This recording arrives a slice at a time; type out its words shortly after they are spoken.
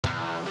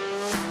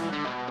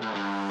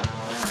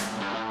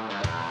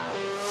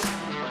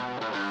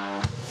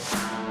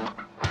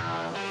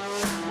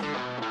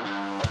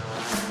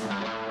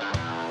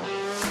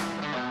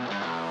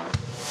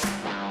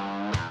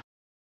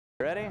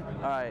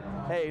right.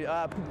 Hey,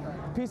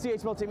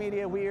 PCH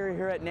Multimedia, we are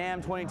here at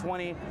NAMM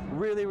 2020.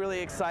 Really, really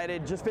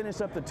excited. Just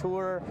finished up the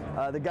tour,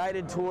 the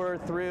guided tour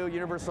through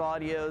Universal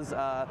Audio's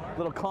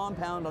little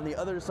compound on the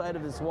other side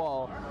of this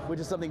wall, which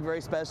is something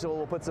very special.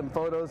 We'll put some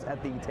photos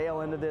at the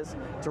tail end of this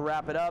to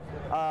wrap it up.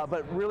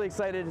 But really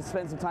excited to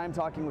spend some time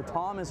talking with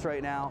Thomas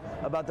right now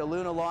about the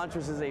Luna launch,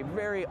 which is a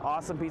very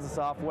awesome piece of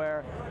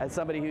software. As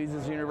somebody who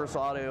uses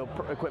Universal Audio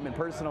equipment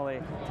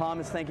personally,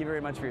 Thomas, thank you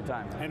very much for your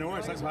time. Hey, no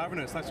worries. Thanks for having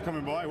us. Thanks for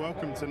coming by.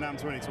 Welcome to NAMM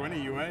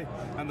 2020 UA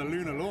and the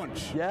Luna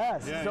launch.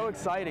 Yes, yeah, so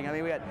exciting. I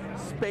mean, we got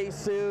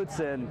spacesuits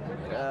and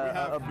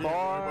a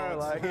bar,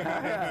 like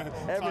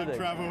everything. Time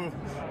travel,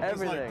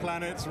 everything. Like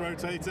planets,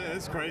 rotator.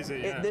 It's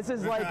crazy. Yeah. This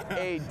is like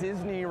a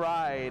Disney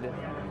ride.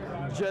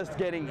 Just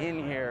getting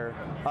in here,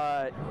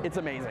 it's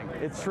amazing.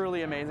 It's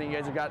truly amazing. You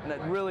guys have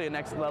got really a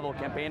next level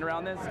campaign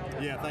around this.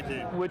 Yeah, thank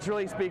you. Which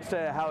really speaks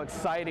to how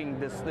exciting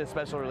this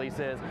special release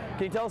is.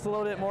 Can you tell us a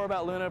little bit more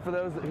about Luna for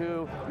those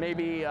who may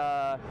be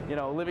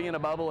living in a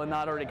bubble and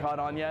not already caught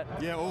on yet?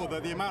 Yeah,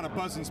 the amount of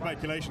buzz and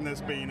speculation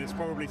there's been, it's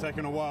probably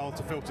taken a while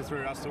to filter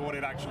through as to what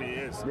it actually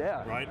is.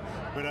 Yeah. Right?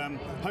 But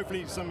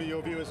hopefully some of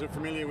your viewers are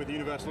familiar with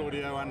Universal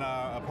Audio and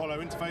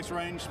Apollo interface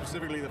range,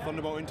 specifically the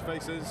Thunderbolt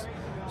interfaces.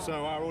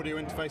 So our audio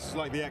interfaces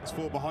like the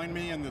X4 behind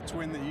me and the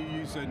Twin that you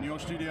use in your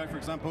studio, for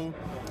example,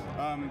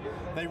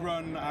 they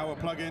run our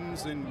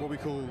plugins in what we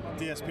call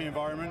DSP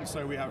environments.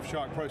 So we have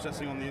Shark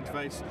processing on the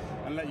interface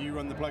and let you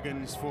run the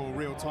plugins for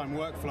real-time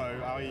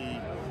workflow, i.e.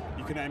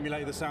 you can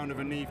emulate the sound of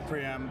a Neve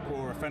preamp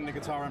or a Fender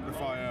guitar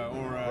amplifier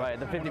or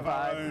the 55. One of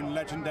our own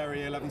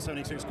legendary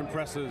 1176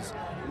 compressors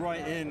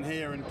right in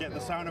here and get the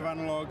sound of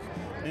analog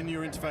in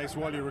your interface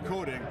while you're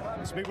recording.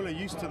 So people are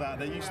used to that.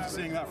 They're used to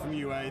seeing that from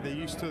UA. They're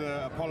used to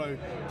the Apollo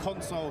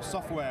console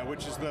software,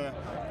 which is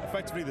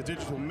effectively the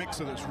digital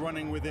mixer that's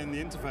running within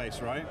the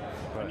interface, right?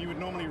 And you would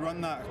normally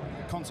run that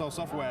console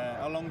software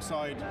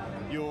alongside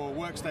your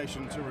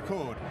workstation to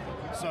record.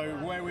 So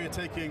where we're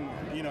taking,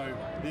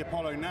 the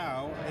Apollo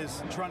now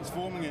is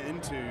transforming it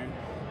into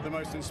the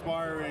most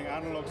inspiring,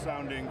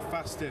 analog-sounding,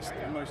 fastest,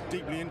 most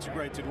deeply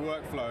integrated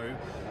workflow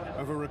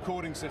of a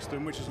recording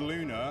system, which is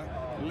Luna,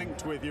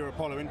 linked with your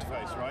Apollo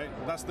interface, right?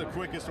 That's the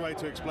quickest way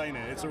to explain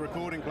it. It's a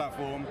recording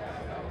platform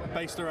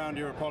based around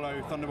your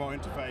Apollo Thunderbolt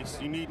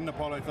interface. You need an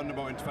Apollo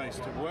Thunderbolt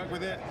interface to work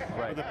with it.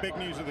 Right. But the big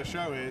news of the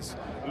show is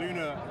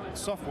Luna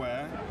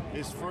software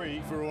is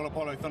free for all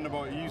Apollo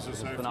Thunderbolt users.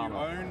 So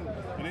phenomenal. If you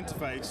own an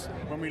interface,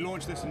 when we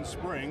launch this in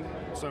spring,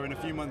 so in a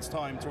few months'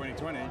 time,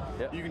 2020,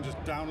 you can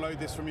just download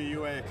this from your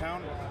UA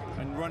account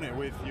and run it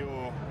with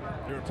your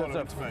Apollo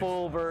interface. It's a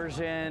full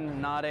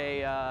version, not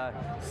a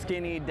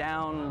skinny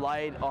down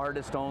light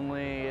artist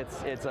only.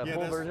 It's a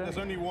full version. There's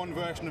only one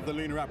version of the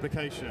Luna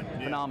application.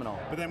 Phenomenal.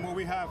 But then what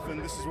we have, and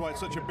this is why it's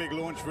such a big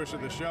launch for us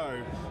at the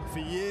show, for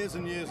years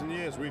and years and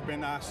years we've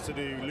been asked to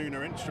do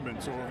Luna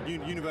instruments or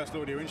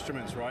Universal Audio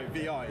instruments, right?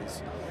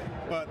 VIs.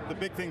 But the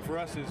big thing for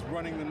us is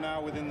running them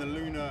now within the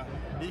Luna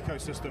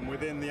ecosystem,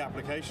 within the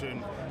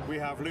application. We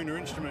have Luna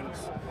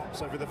instruments.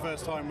 So for the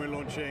first time we're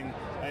launching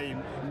a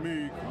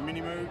Moog,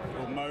 Mini Moog,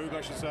 or Moog I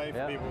should say,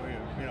 for people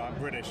who, I'm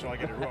British so I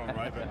get it wrong,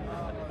 right?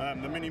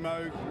 But the Mini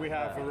Moog, we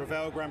have a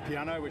Ravel grand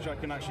piano, which I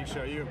can actually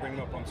show you and bring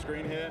up on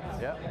screen here.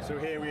 So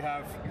here we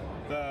have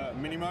the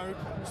Mini Moog.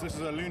 So this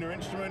is a Luna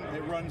instrument.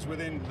 It runs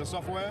within the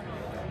software.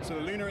 So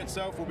the Luna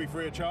itself will be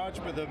free of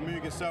charge, but the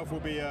Moog itself will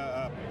be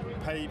a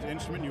paid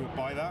instrument. You will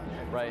buy that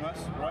from us,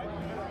 right?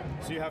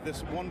 So you have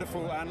this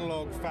wonderful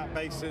analog fat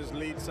basses,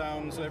 lead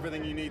sounds,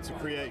 everything you need to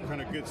create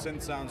kind of good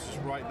synth sounds just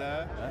right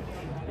there.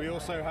 We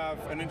also have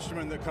an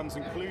instrument that comes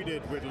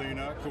included with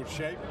Luna called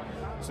Shape.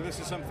 So this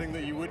is something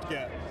that you would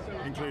get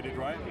included,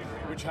 right?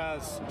 Which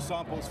has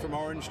samples from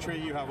Orange Tree.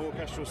 You have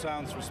orchestral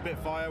sounds from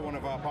Spitfire, one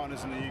of our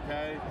partners in the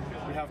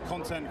UK. We have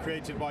content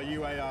created by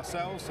UA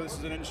ourselves. So this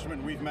is an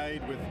instrument we've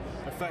made with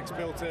effects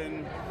built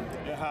in.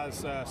 It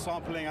has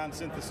sampling and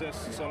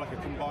synthesis, so like a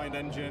combined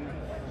engine.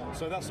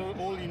 So that's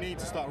all you need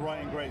to start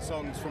writing great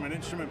songs from an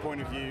instrument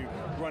point of view,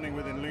 running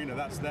within Luna,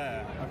 that's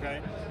there,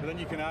 okay? But then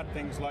you can add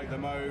things like the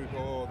Moog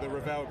or the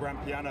Ravel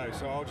grand piano.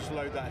 So I'll just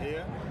load that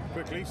here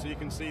quickly so you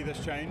can see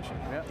this change.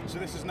 So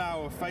this is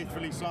now a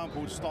faithfully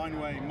sampled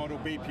Steinway Model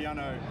B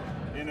piano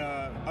in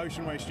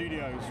Oceanway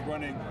Studios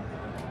running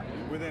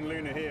within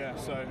Luna here.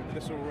 So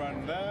this will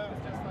run there.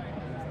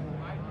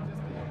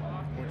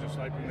 We'll just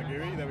open the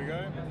GUI, there we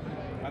go.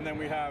 And then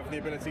we have the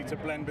ability to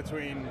blend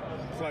between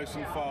close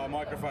and far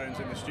microphones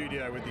in the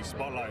studio with these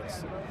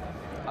spotlights.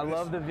 I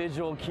love the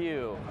visual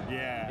cue.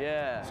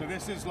 Yeah. So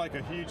this is like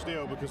a huge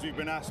deal because we've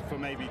been asked for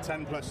maybe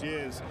 10 plus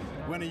years.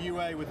 When a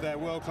UA with their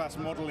world-class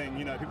modeling,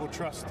 people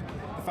trust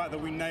the fact that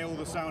we nail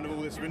the sound of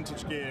all this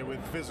vintage gear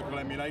with physical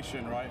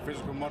emulation, right?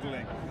 Physical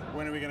modeling.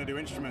 When are we going to do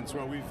instruments?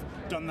 Well, we've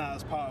done that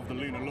as part of the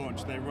Luna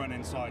launch. They run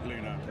inside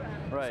Luna.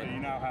 Right. So you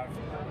now have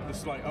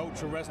this like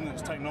ultra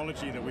resonance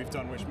technology that we've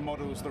done, which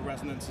models the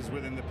resonances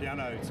within the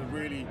piano to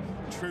really,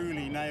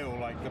 truly nail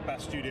like the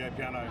best studio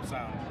piano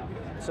sound.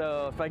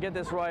 So if I get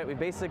this right, we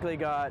basically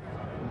got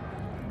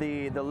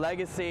the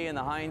legacy and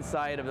the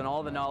hindsight of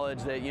all the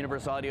knowledge that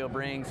Universal Audio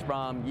brings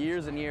from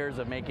years and years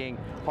of making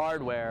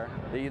hardware,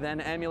 that you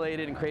then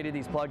emulated and created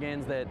these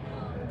plugins that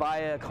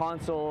via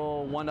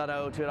console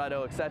 1.0,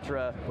 2.0,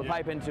 etc. would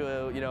pipe into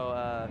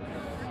the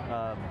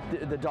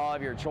DAW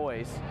of your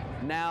choice.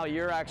 Now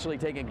you're actually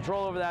taking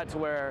control over that to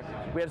where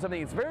we have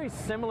something that's very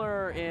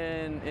similar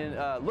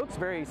looks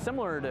very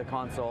similar to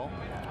console,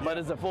 but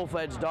is a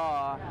full-fledged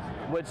DAW,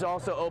 which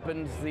also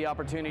opens the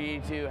opportunity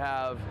to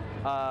have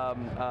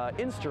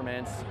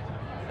instruments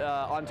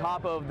on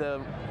top of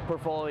the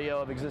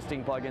portfolio of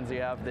existing plugins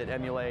you have that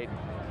emulate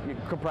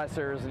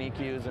compressors and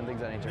EQs and things of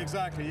that nature.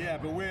 Exactly, yeah,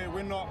 but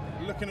we're not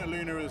looking at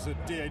Luna as a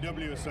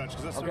DAW as such,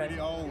 because that's a really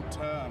old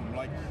term.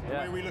 Like, the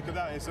way we look at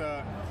that is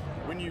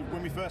when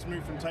we first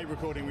moved from tape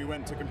recording, we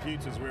went to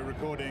computers. We were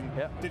recording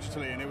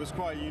digitally, and it was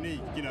quite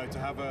unique, to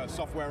have a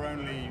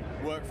software-only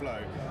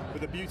workflow.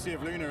 But the beauty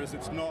of Luna is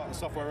it's not a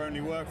software-only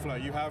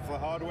workflow. You have the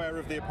hardware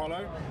of the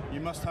Apollo. You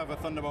must have a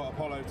Thunderbolt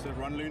Apollo to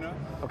run Luna.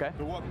 Okay.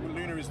 But what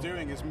Luna is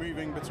doing is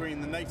moving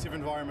between the native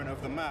environment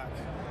of the Mac,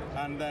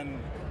 and then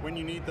when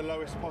you need the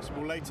lowest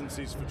possible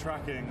latencies for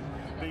tracking,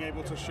 being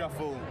able to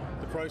shuffle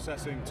the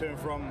processing to and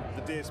from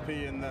the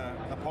DSP and the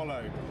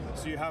Apollo.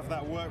 So you have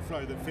that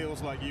workflow that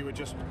feels like you were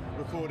just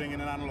recording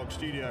in an analog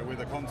studio with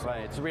a console.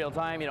 Right, it's real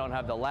time, you don't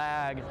have the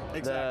lag.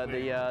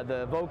 Exactly.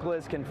 The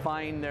vocalist can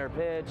find their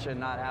pitch and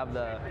not have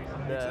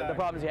the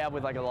problems you have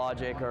with like a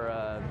Logic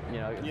or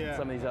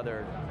some of these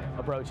other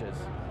approaches.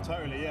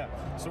 Totally, yeah.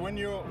 So when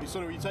you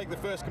take the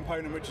first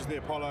component, which is the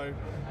Apollo,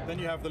 then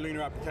you have the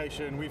Luna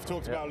application. We've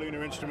talked about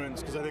Luna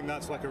Instruments because I think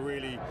that's like a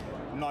really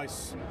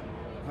nice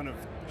kind of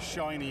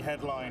shiny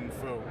headline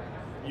for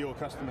your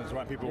customers,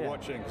 right? People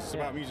watching. It's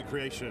about music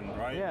creation,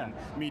 right? And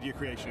media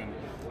creation.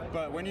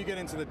 But when you get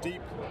into the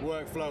deep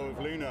workflow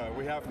of Luna,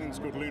 we have things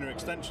called Luna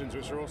extensions,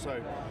 which are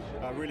also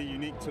really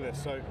unique to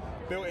this. So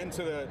built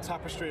into the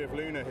tapestry of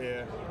Luna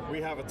here,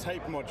 we have a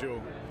tape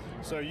module.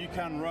 So you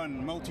can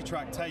run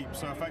multi-track tape,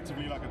 so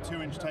effectively like a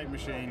 2-inch tape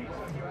machine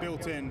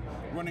built in,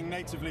 running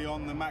natively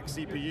on the Mac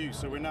CPU.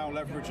 So we're now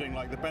leveraging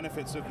like the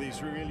benefits of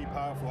these really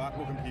powerful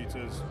Apple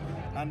computers,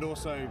 and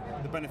also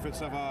the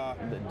benefits of our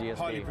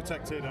highly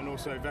protected and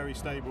also very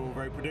stable,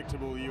 very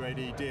predictable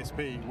UAD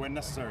DSP when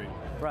necessary.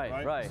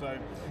 Right. So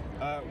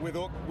with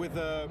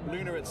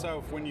Luna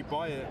itself, when you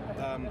buy it,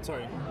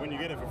 when you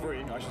get it for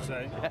free, I should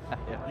say,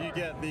 you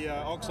get the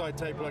Oxide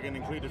tape plugin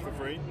included for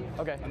free.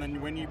 Okay. And then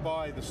when you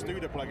buy the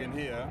Studer plugin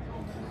here,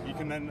 you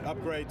can then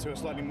upgrade to a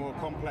slightly more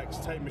complex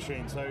tape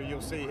machine. So you'll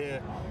see here,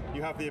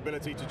 you have the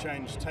ability to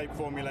change tape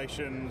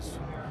formulations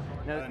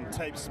and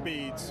tape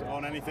speeds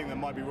on anything that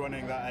might be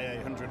running that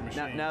A800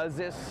 machine. Now is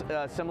this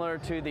similar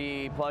to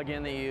the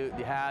plugin that you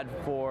had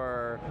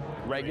for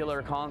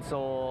regular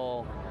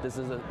console? This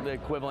is the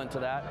equivalent to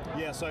that?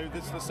 Yeah, so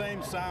it's the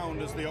same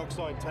sound as the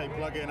Oxide tape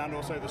plugin and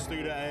also the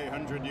Studer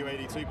A800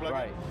 U82 plugin.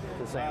 Right,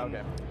 the same,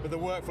 okay. But the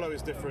workflow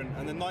is different,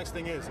 and the nice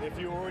thing is, if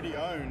you already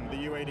own the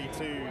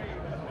U82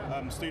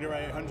 Studer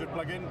A800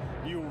 plugin,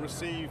 you will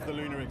receive the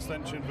Luna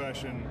extension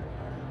version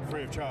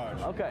free of charge.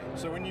 Okay.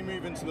 So when you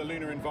move into the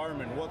Luna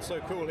environment, what's so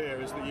cool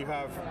here is that you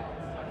have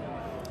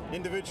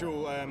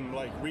individual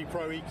like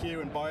repro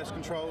EQ and bias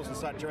controls and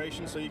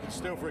saturation. So you can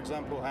still, for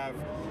example, have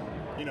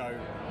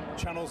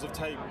channels of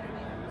tape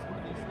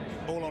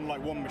all on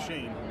like one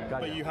machine,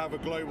 but you have a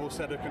global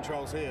set of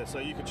controls here. So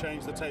you could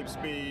change the tape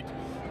speed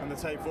and the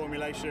tape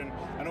formulation,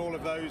 and all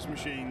of those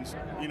machines,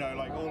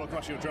 like all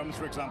across your drums,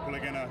 for example, are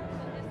gonna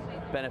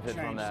benefit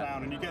from that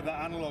sound, and you get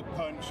that analog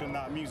punch and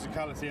that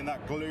musicality and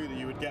that glue that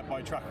you would get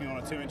by tracking on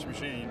a 2-inch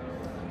machine.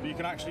 But you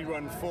can actually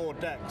run 4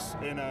 decks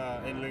in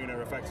Luna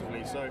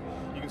effectively. So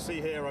you can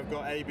see here I've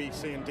got A, B,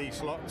 C, and D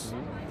slots.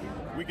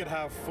 We could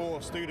have 4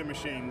 Studer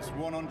machines,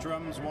 one on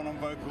drums, one on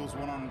vocals,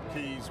 one on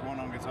keys, one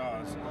on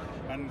guitars,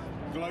 and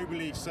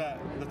globally set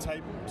the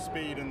tape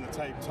speed and the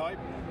tape type,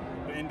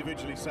 but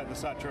individually set the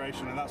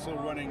saturation, and that's all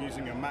running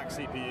using a Mac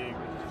CPU.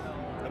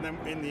 And then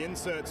in the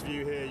inserts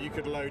view here, you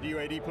could load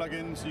UAD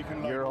plugins, you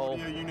can load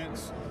audio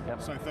units,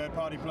 so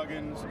third-party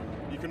plugins.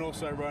 You can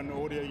also run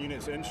audio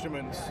units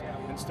instruments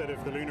instead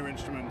of the Luna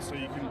instruments, so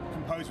you can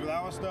compose with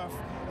our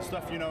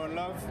stuff you know and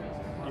love.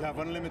 You have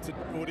unlimited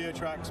audio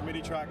tracks,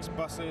 MIDI tracks,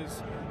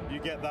 buses. You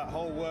get that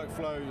whole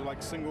workflow,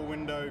 like single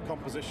window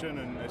composition,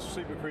 and it's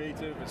super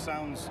creative. It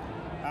sounds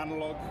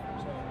analog.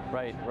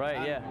 Right,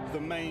 and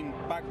the main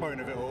backbone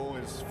of it all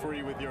is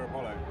free with your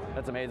Apollo.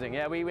 That's amazing.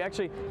 Yeah, we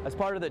actually, as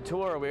part of the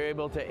tour, we were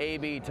able to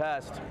A/B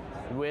test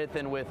with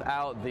and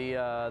without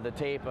the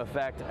tape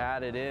effect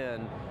added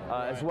in,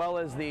 as well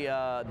as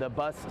the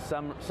bus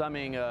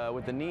summing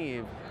with the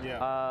Neve.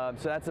 So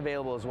that's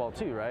available as well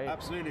too, right?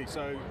 Absolutely.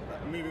 So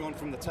moving on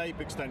from the tape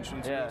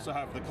extensions, we also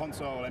have the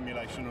console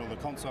emulation or the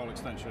console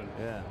extension.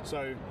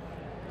 So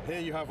here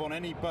you have on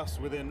any bus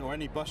within, or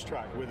any bus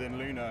track within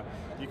Luna,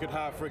 you could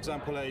have, for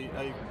example, a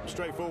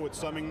straightforward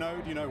summing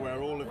node, you know,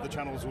 where all of the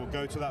channels will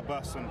go to that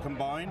bus and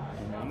combine,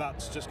 and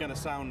that's just going to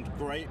sound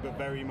great, but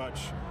very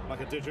much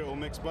like a digital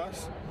mix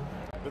bus.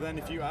 But then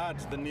if you add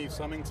the Neve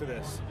summing to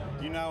this,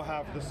 you now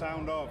have the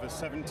sound of a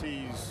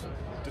 70s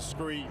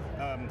discrete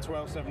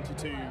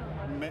 1272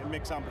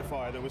 mix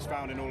amplifier that was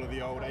found in all of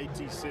the old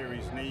 80s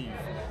series Neve.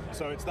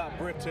 So it's that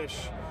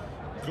British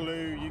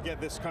glue, you get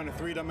this kind of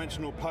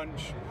three-dimensional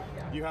punch.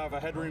 You have a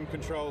headroom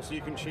control, so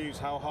you can choose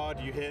how hard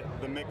you hit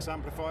the mix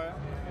amplifier.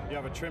 You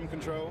have a trim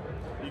control.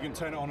 You can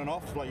turn it on and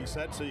off, like you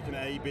said, so you can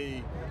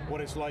A/B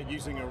what it's like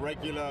using a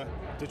regular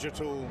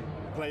digital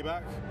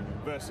playback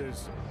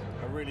versus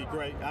a really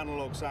great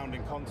analog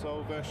sounding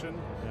console version.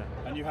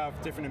 Yeah. And you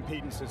have different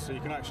impedances, so you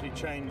can actually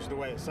change the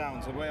way it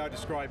sounds. The way I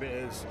describe it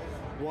is,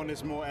 one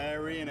is more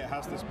airy and it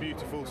has this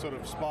beautiful sort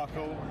of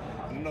sparkle,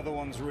 and another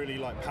one's really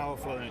like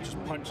powerful and it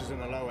just punches in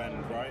the low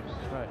end, right?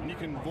 And you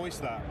can voice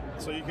that.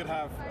 So you could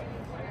have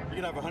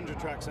 100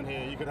 tracks in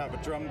here. You could have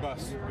a drum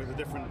bus with a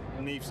different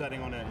Neve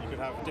setting on it. You could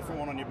have a different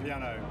one on your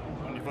piano,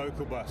 on your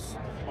vocal bus,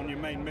 on your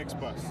main mix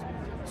bus.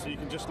 So you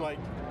can just like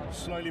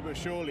slowly but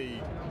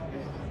surely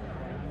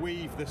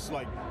weave this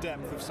like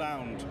depth of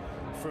sound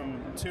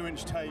from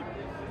 2-inch tape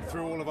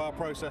through all of our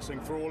processing,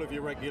 through all of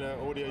your regular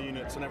audio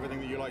units and everything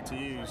that you like to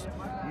use,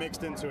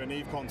 mixed into a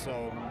Neve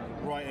console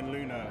right in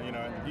Luna. You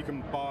know, you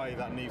can buy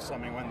that Neve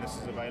summing when this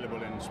is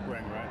available in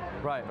spring,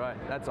 right?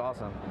 Right. That's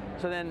awesome.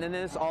 So then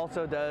this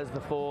also does the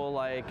full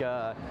like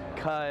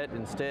cut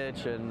and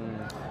stitch and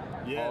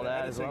all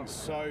that as well? Yeah,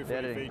 so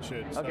fully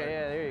featured. Okay, so,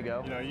 yeah, there you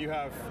go. You know, you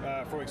have,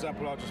 for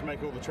example, I'll just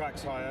make all the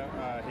tracks higher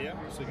here,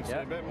 so you can see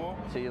a bit more.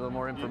 See a little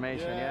more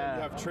information, yeah.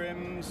 You have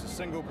trims,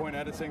 single point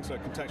editing, so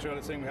contextual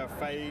editing. We have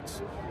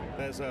fades.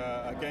 There's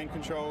a gain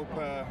control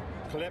per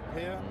clip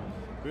here.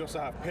 We also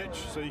have pitch,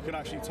 so you can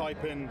actually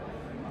type in,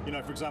 you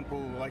know, for example,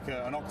 like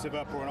an octave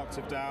up or an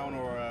octave down,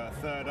 or a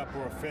third up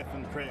or a fifth,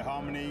 and create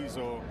harmonies,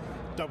 or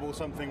double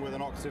something with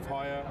an octave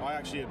higher. I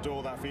actually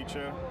adore that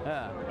feature.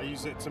 Yeah. I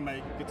use it to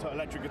make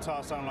electric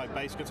guitars sound like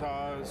bass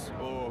guitars,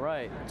 or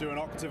do an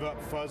octave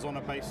up fuzz on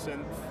a bass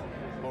synth,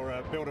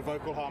 or build a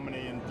vocal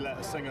harmony and let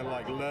a singer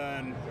like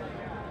learn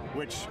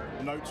which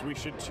notes we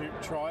should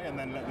try and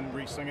then let them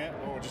re-sing it,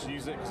 or just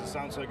use it because it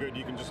sounds so good.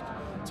 You can just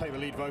take the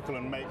lead vocal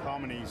and make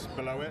harmonies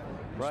below it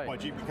just by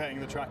duplicating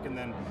the track and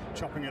then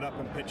chopping it up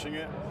and pitching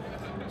it.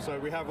 So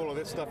we have all of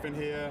this stuff in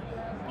here.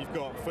 You've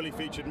got fully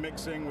featured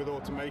mixing with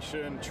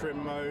automation,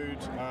 trim mode,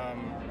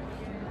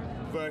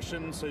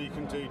 versions, so you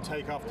can do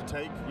take after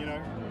take, you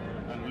know,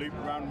 and loop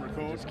around and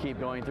record. Just keep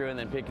going through and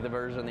then pick the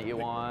version that you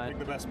want. Pick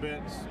the best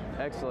bits.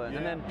 Excellent. Yeah.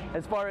 And then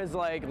as far as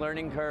like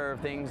learning curve,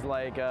 things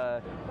like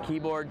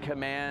keyboard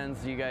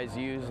commands, you guys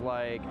use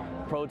like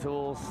Pro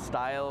Tools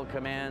style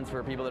commands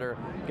for people that are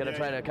going to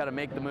try to kind of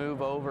make the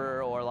move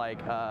over, or like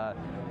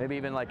maybe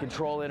even like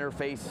control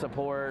interface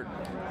support?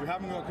 We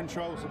haven't got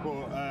control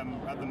support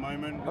at the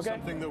moment. It's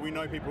something that we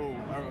know people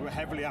are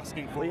heavily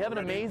asking for. Well, you have an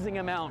amazing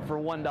amount for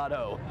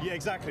 1.0. Yeah,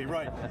 exactly,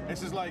 right.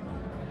 This is like,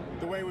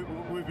 the way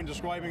we've been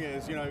describing it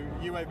is, you know,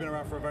 UA have been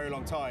around for a very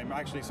long time,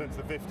 actually since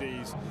the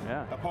 50s.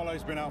 Yeah.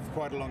 Apollo's been out for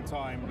quite a long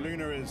time.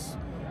 Luna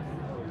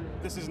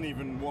this isn't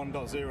even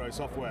 1.0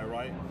 software,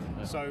 right?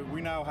 Yeah. So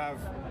we now have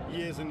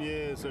years and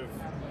years of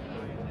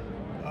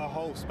a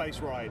whole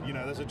space ride. You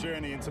know, there's a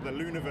journey into the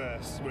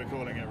Luniverse, we're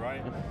calling it,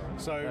 right?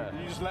 So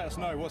you just let us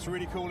know what's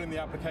really cool in the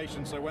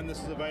application. So when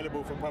this is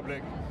available for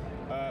public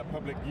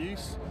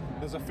use,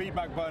 there's a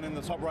feedback button in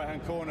the top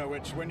right-hand corner,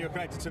 which when you're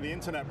connected to the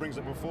internet brings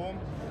up a form,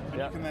 and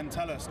you can then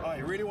tell us, I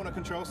really want a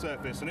control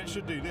surface, and it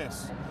should do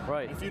this.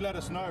 Right. If you let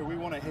us know, we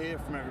want to hear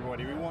from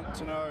everybody. We want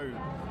to know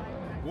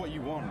what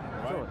you want,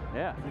 right? Sure.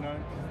 Yeah. You know,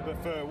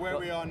 but for where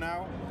we are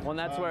now. Well, and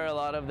that's where a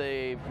lot of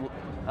the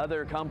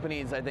other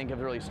companies, I think, have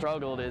really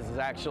struggled, is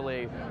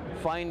actually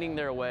finding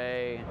their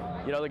way.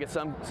 You know, look at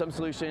some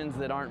solutions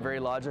that aren't very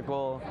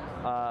logical,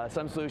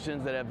 some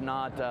solutions that have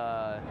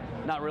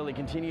not really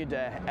continued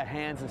to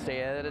enhance and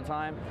stay ahead of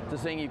time. So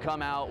seeing you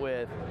come out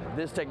with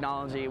this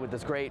technology, with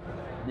this great,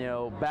 you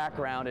know,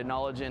 background and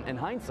knowledge and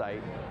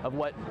hindsight of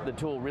what the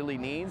tool really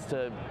needs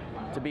to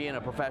be in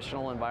a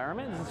professional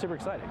environment, is super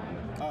exciting.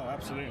 Oh,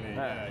 absolutely,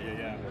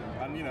 yeah.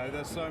 And you know,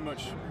 there's so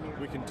much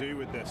we can do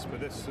with this,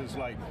 but this is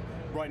like,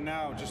 right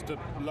now, just to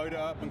load it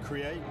up and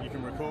create. You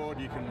can record,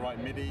 you can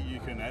write MIDI,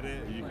 you can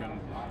edit, you can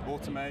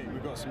automate.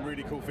 We've got some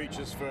really cool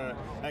features for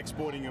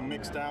exporting your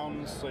mix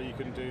downs, so you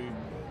can do,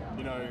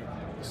 you know,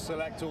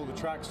 select all the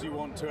tracks you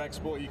want to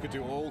export. You could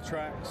do all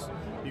tracks.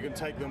 You can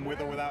take them with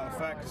or without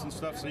effects and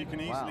stuff, so you can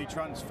easily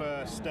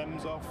transfer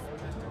stems off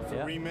for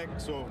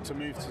remix or to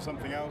move to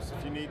something else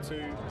if you need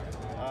to.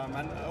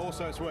 And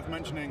also, it's worth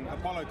mentioning,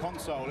 Apollo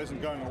Console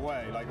isn't going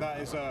away. Like, that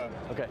is a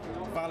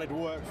valid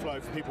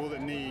workflow for people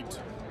that need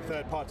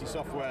third-party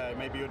software.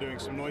 Maybe you're doing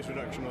some noise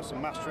reduction or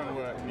some mastering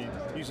work and you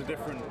use a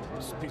different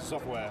piece of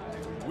software.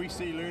 We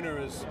see Luna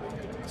as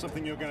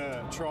something you're going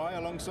to try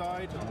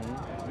alongside,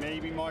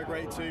 maybe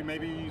migrate to,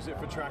 maybe use it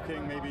for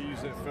tracking, maybe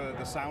use it for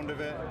the sound of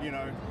it, you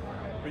know.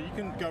 but you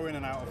can go in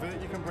and out of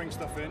it. You can bring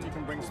stuff in, you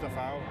can bring stuff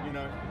out. You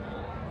know,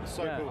 it's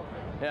so cool.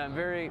 Yeah, I'm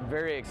very,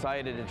 very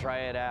excited to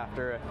try it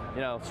after,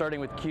 you know, starting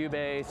with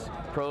Cubase,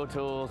 Pro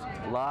Tools,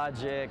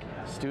 Logic,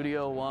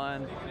 Studio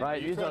One,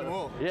 right? You've done them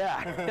all.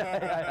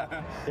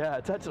 Yeah,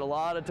 yeah, touched a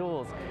lot of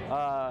tools.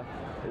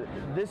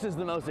 This is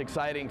the most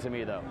exciting to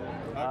me, though.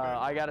 Okay.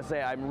 I got to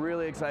say, I'm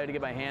really excited to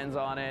get my hands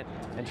on it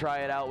and try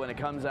it out when it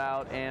comes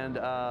out. And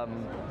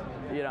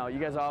you know, you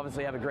guys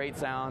obviously have a great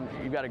sound.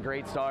 You've got a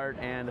great start,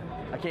 and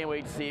I can't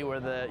wait to see where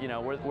the, you know,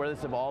 where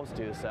this evolves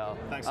to. So,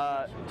 thanks so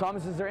much.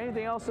 Thomas, is there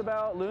anything else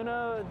about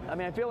Luna? I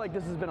mean, I feel like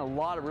this has been a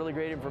lot of really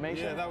great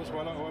information. Yeah, that was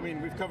well. I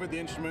mean, we've covered the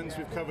instruments,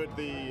 we've covered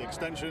the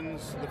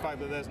extensions, the fact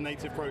that there's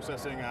native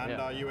processing and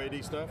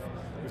UAD stuff.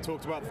 We've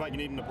talked about the fact you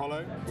need an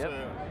Apollo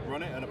to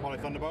run it, an Apollo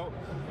Thunderbolt,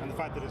 and the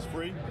fact that it's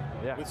free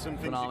with some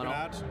things you can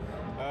add.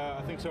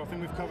 I think so. I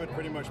think we've covered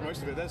pretty much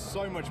most of it. There's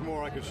so much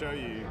more I could show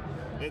you.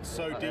 It's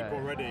so deep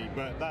already,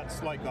 but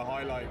that's like the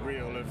highlight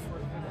reel of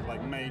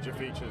like major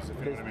features, if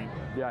you know what I mean.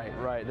 Yeah,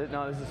 right.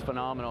 No, this is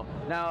phenomenal.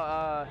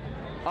 Now,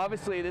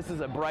 obviously, this is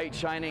a bright,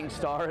 shining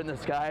star in the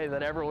sky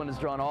that everyone has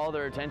drawn all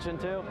their attention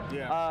to.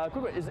 Yeah.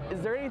 Quick,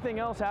 is there anything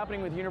else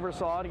happening with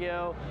Universal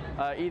Audio,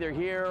 either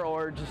here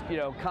or just, you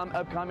know,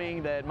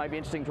 upcoming that might be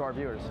interesting to our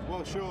viewers?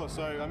 Well, sure.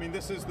 So, I mean,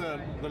 this is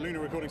the Luna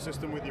recording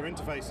system with your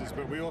interfaces,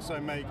 but we also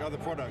make other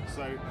products.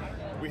 So,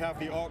 we have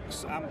the aux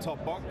amp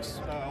top box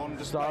on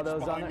display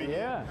behind me.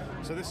 Yeah.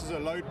 So this is a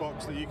load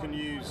box that you can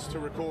use to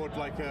record,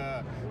 like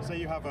say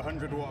you have a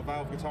 100-watt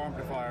valve guitar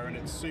amplifier and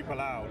it's super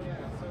loud.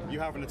 You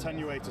have an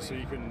attenuator, so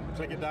you can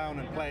click it down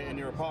and play it in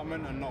your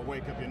apartment and not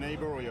wake up your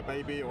neighbor or your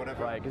baby or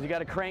whatever. Right, because you got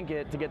to crank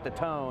it to get the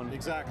tone.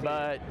 Exactly.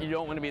 But you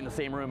don't want to be in the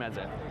same room as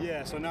it.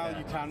 Yeah, so now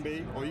you can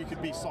be, or you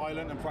could be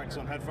silent and practice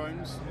on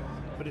headphones.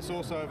 But it's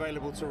also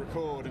available to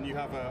record, and you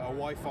have a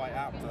Wi-Fi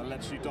app that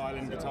lets you dial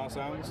in guitar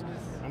sounds.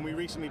 And we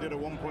recently did a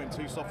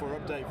 1.2 software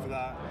update for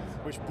that,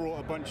 which brought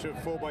a bunch of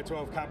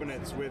 4x12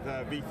 cabinets with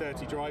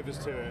V30 drivers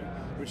to it,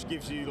 which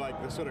gives you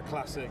like the sort of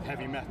classic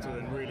heavy metal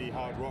and really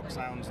hard rock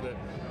sounds that,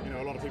 you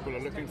know, a lot of people are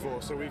looking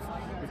for. So we've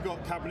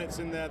got cabinets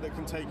in there that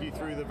can take you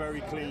through the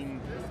very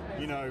clean,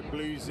 you know,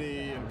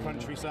 bluesy and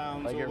country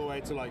sounds, like all the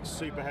way to like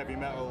super heavy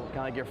metal. Kind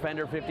of like your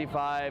Fender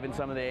 55 and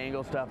some of the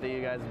angle stuff that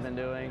you guys have been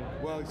doing.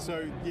 Well,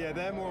 so yeah,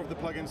 they're more of the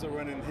plugins that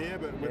run in here,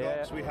 but with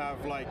aux we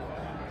have like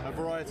a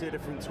variety of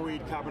different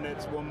tweed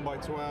cabinets,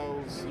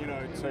 1x12s, you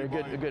know,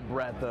 a good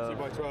breadth of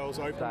 2x12s,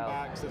 open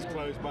backs, there's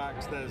closed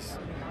backs, there's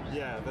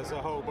a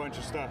whole bunch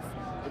of stuff.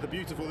 But the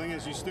beautiful thing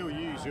is you still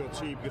use your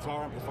cheap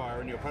guitar amplifier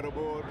and your pedal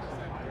board,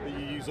 but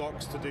you use aux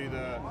to do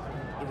the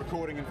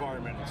recording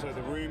environment. So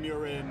the room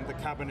you're in, the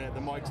cabinet,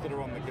 the mics that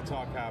are on the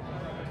guitar cab.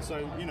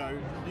 So, you know,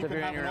 if you're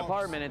in your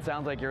apartment, it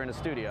sounds like you're in a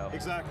studio.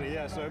 Exactly,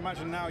 yeah. So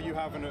imagine now you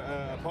have an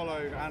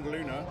Apollo and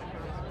Luna,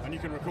 and you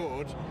can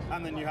record,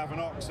 and then you have an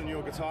aux in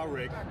your guitar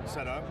rig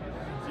set up.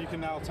 You can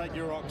now take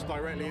your aux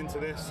directly into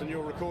this, and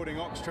you're recording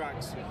aux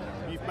tracks.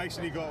 You've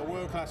basically got a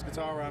world-class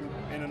guitar amp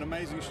in an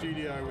amazing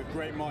studio with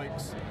great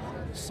mics,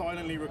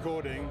 silently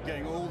recording,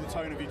 getting all the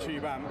tone of your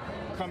tube amp,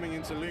 coming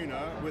into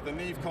Luna with a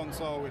Neve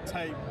console, with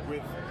tape,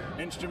 with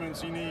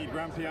instruments you need,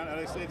 grand piano.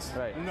 It's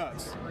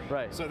nuts.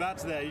 Right. So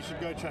that's there. You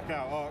should go check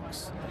out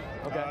aux.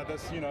 Okay.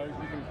 That's, you know,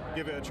 you can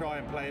give it a try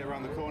and play it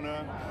around the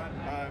corner.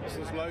 So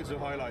there's loads of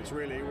highlights,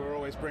 really. We're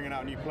always bringing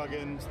out new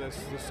plugins. There's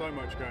so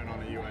much going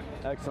on at UN.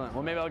 Excellent.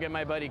 Well, maybe I'll get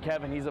my buddy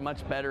Kevin. He's a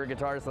much better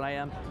guitarist than I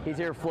am. He's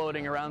here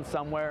floating around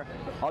somewhere.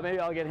 Maybe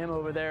I'll get him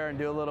over there and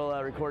do a little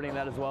recording of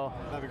that as well.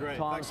 That'd be great.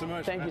 Tom, thanks so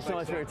much. Thank you so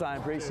much for your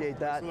time. Appreciate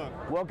that.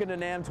 Welcome to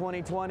NAMM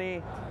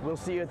 2020. We'll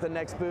see you at the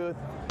next booth.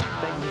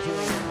 Thank you for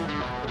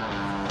tuning in.